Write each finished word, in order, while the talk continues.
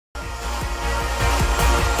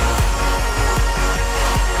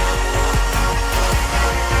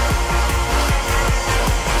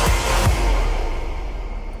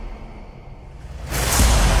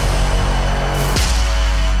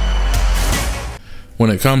When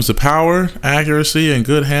it comes to power, accuracy, and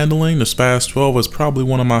good handling, the Spas-12 is probably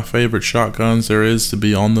one of my favorite shotguns there is to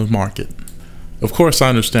be on the market. Of course, I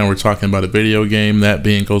understand we're talking about a video game, that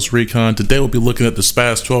being Ghost Recon. Today we'll be looking at the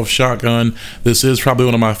Spas-12 shotgun. This is probably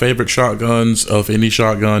one of my favorite shotguns of any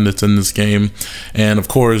shotgun that's in this game. And of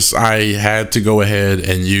course, I had to go ahead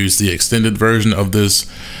and use the extended version of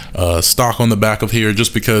this stock on the back of here,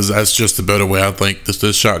 just because that's just a better way I think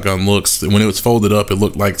this shotgun looks. When it was folded up, it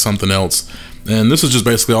looked like something else. And this is just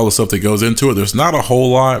basically all the stuff that goes into it. There's not a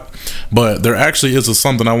whole lot, but there actually is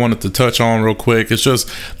something I wanted to touch on real quick. It's just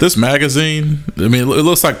this magazine. I mean, it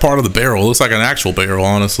looks like part of the barrel. It looks like an actual barrel,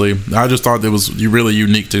 honestly. I just thought it was really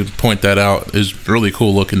unique to point that out. It's really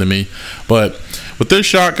cool looking to me. But with this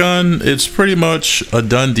shotgun, it's pretty much a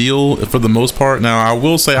done deal for the most part. Now, I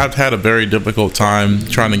will say I've had a very difficult time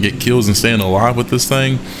trying to get kills and staying alive with this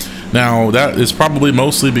thing. Now, that is probably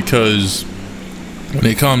mostly because when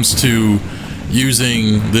it comes to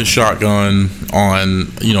using this shotgun on,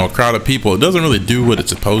 you know, a crowd of people, it doesn't really do what it's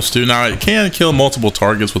supposed to. Now, it can kill multiple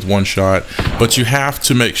targets with one shot, but you have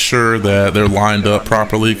to make sure that they're lined up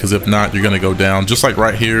properly, because if not, you're going to go down. Just like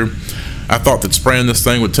right here, I thought that spraying this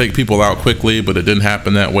thing would take people out quickly, but it didn't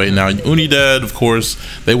happen that way. Now, Unidad, of course,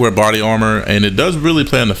 they wear body armor, and it does really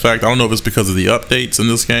play an effect. I don't know if it's because of the updates in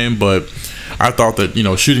this game, but I thought that, you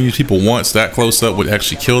know, shooting these people once that close up would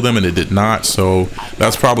actually kill them, and it did not. So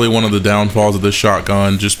that's probably one of the downfalls of this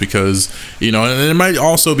shotgun, just because, you know, and it might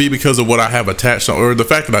also be because of what I have attached, or the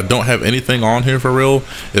fact that I don't have anything on here for real.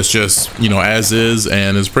 It's just, you know, as is,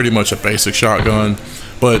 and it's pretty much a basic shotgun,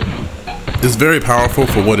 but it's very powerful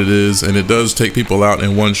for what it is, and it does take people out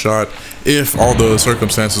in one shot if all the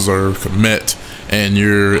circumstances are met and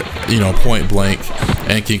you're, you know, point blank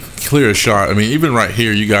and can clear a shot. I mean, even right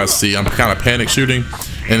here, you guys see I'm kind of panic shooting,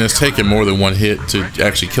 and it's taking more than one hit to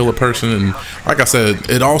actually kill a person. And like I said,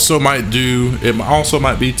 it also might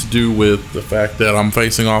be to do with the fact that I'm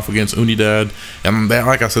facing off against Unidad, and that,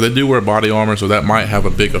 like I said, they do wear body armor, so that might have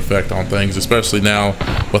a big effect on things, especially now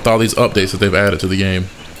with all these updates that they've added to the game.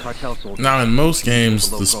 Now, in most games,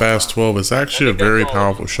 the Spas-12 is actually a very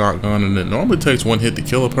powerful shotgun, and it normally takes one hit to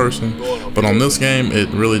kill a person. But on this game, it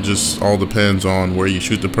really just all depends on where you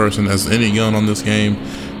shoot the person. As any gun on this game,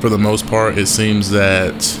 for the most part, it seems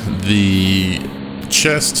that the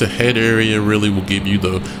chest to head area really will give you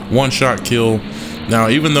the one-shot kill. Now,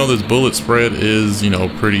 even though this bullet spread is, you know,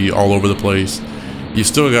 pretty all over the place, you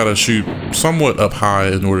still gotta shoot somewhat up high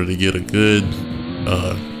in order to get a good,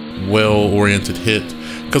 well-oriented hit.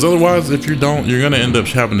 Because otherwise, if you don't, you're going to end up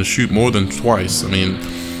having to shoot more than twice. I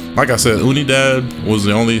mean, like I said, Unidad was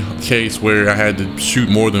the only case where I had to shoot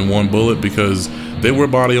more than one bullet because they wear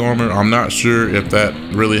body armor. I'm not sure if that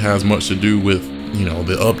really has much to do with, you know,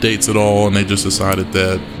 the updates at all, and they just decided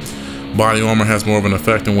that body armor has more of an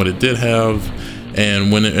effect than what it did have.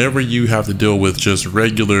 And whenever you have to deal with just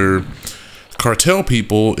regular cartel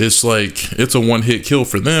people, it's like it's a one-hit kill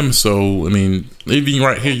for them. So, I mean, even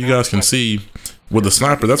right here, you guys can see with the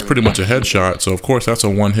sniper, that's pretty much a headshot. So of course that's a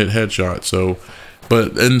one-hit headshot. So,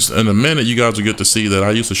 but in a minute, you guys will get to see that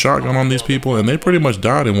I used a shotgun on these people, and they pretty much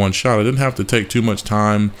died in one shot. I didn't have to take too much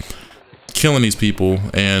time killing these people.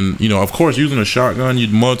 And, you know, of course, using a shotgun,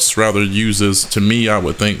 you'd much rather use this, to me, I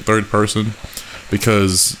would think, third person,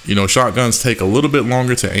 because, you know, shotguns take a little bit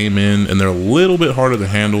longer to aim in, and they're a little bit harder to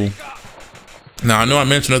handle. Now, I know I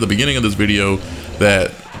mentioned at the beginning of this video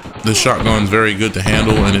that this shotgun is very good to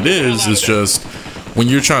handle, and it is. It's just when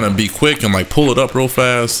you're trying to be quick and like pull it up real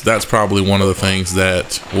fast, that's probably one of the things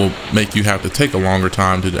that will make you have to take a longer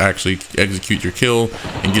time to actually execute your kill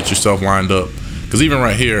and get yourself lined up. Because even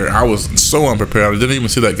right here, I was so unprepared. I didn't even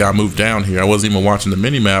see that guy move down here. I wasn't even watching the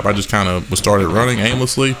mini map. I just kind of started running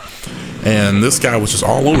aimlessly, and this guy was just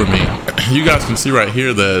all over me. You guys can see right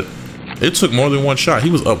here that it took more than one shot.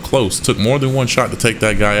 He was up close. It took more than one shot to take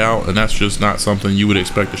that guy out, and that's just not something you would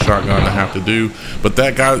expect a shotgun to have to do. But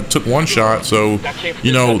that guy took one shot, so,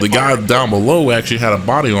 you know, the guy down below actually had a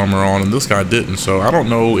body armor on, and this guy didn't. So I don't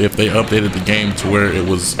know if they updated the game to where it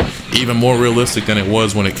was even more realistic than it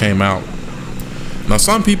was when it came out. Now,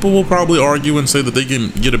 some people will probably argue and say that they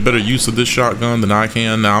can get a better use of this shotgun than I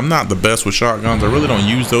can. Now, I'm not the best with shotguns. I really don't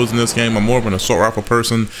use those in this game. I'm more of an assault rifle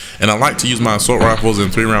person, and I like to use my assault rifles in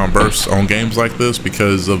 3-round bursts on games like this,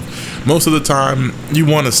 because of most of the time you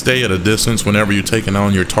want to stay at a distance whenever you're taking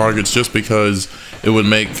on your targets, just because it would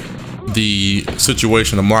make the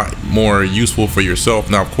situation a lot more useful for yourself.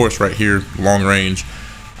 Now, of course, right here, long range,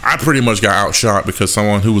 I pretty much got outshot because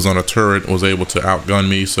someone who was on a turret was able to outgun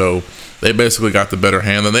me. So they basically got the better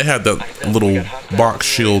hand, and they had that little box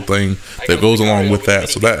shield thing that goes along with that.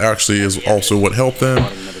 So that actually is also what helped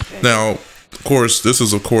them. Now, Of course, this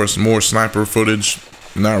is more sniper footage,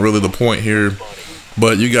 not really the point here,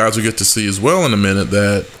 but you guys will get to see as well in a minute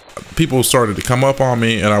that people started to come up on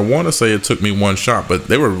me, and I want to say it took me one shot, but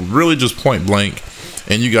they were really just point blank,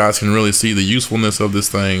 and you guys can really see the usefulness of this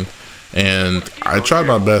thing. And I tried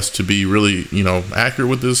my best to be really, accurate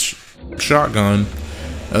with this shotgun.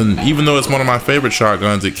 And even though it's one of my favorite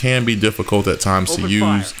shotguns, it can be difficult at times to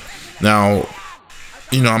use. Now,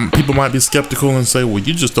 people might be skeptical and say, well,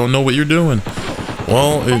 you just don't know what you're doing.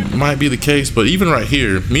 Well, it might be the case, but even right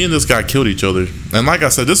here, me and this guy killed each other. And like I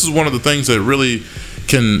said, this is one of the things that really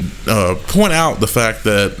can point out the fact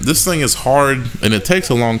that this thing is hard, and it takes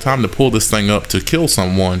a long time to pull this thing up to kill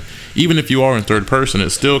someone. Even if you are in third person,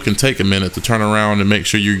 it still can take a minute to turn around and make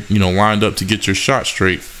sure you're lined up to get your shot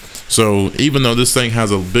straight. So even though this thing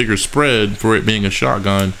has a bigger spread for it being a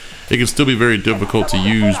shotgun, it can still be very difficult to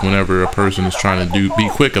use whenever a person is trying to be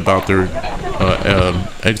quick about their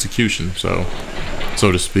execution, so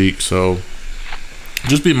to speak. So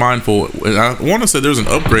just be mindful. I want to say there's an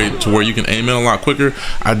upgrade to where you can aim in a lot quicker.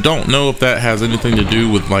 I don't know if that has anything to do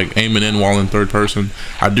with like aiming in while in third person.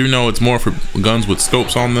 I do know it's more for guns with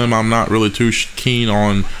scopes on them. I'm not really too keen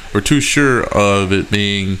on or too sure of it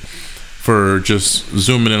being for just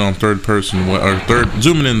zooming in on third person or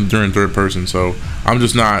zooming in during third person. So I'm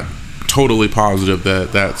just not totally positive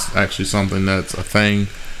that that's actually something that's a thing.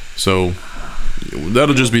 So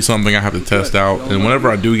that'll just be something I have to test out, and whenever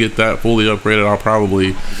I do get that fully upgraded, I'll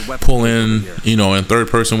probably pull in in third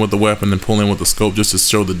person with the weapon and pull in with the scope just to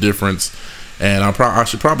show the difference. And I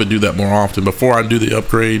should probably do that more often before I do the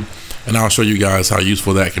upgrade, and I'll show you guys how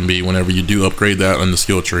useful that can be whenever you do upgrade that in the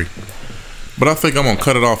skill tree. But I think I'm gonna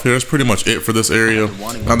cut it off here. That's pretty much it for this area.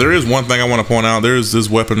 Now there is one thing I want to point out. There's this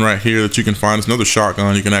weapon right here that you can find. It's another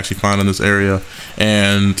shotgun you can actually find in this area.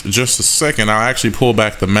 And just a second, I'll actually pull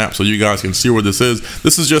back the map so you guys can see where this is.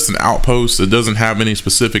 This is just an outpost. It doesn't have any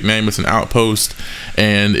specific name. It's an outpost,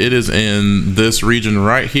 and it is in this region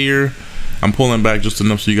right here. I'm pulling back just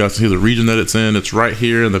enough so you guys can see the region that it's in. It's right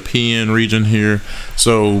here in the PN region here.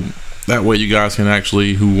 So that way you guys can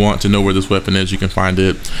actually, who want to know where this weapon is, you can find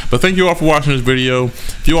it. But thank you all for watching this video.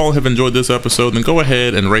 If you all have enjoyed this episode, then go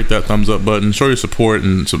ahead and rate that thumbs up button, show your support,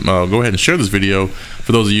 and go ahead and share this video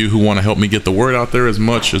for those of you who want to help me get the word out there as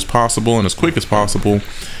much as possible and as quick as possible.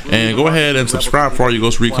 And go ahead and subscribe for all you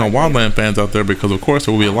Ghost Recon Wildland fans out there, because of course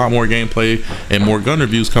there will be a lot more gameplay and more gun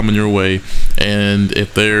reviews coming your way. And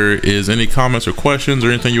if there is any comments or questions or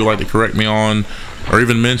anything you would like to correct me on, or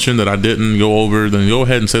even mention that I didn't go over, then go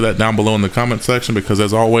ahead and say that down below in the comment section, because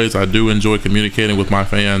as always, I do enjoy communicating with my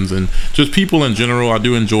fans and just people in general. I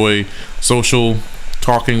do enjoy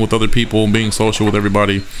talking with other people, being social with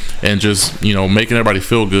everybody, and just making everybody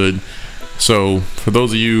feel good. So for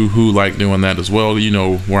those of you who like doing that as well, you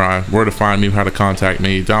know where to find me, how to contact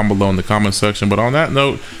me down below in the comment section. But on that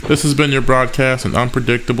note, this has been your broadcast, and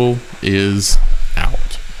unpredictable is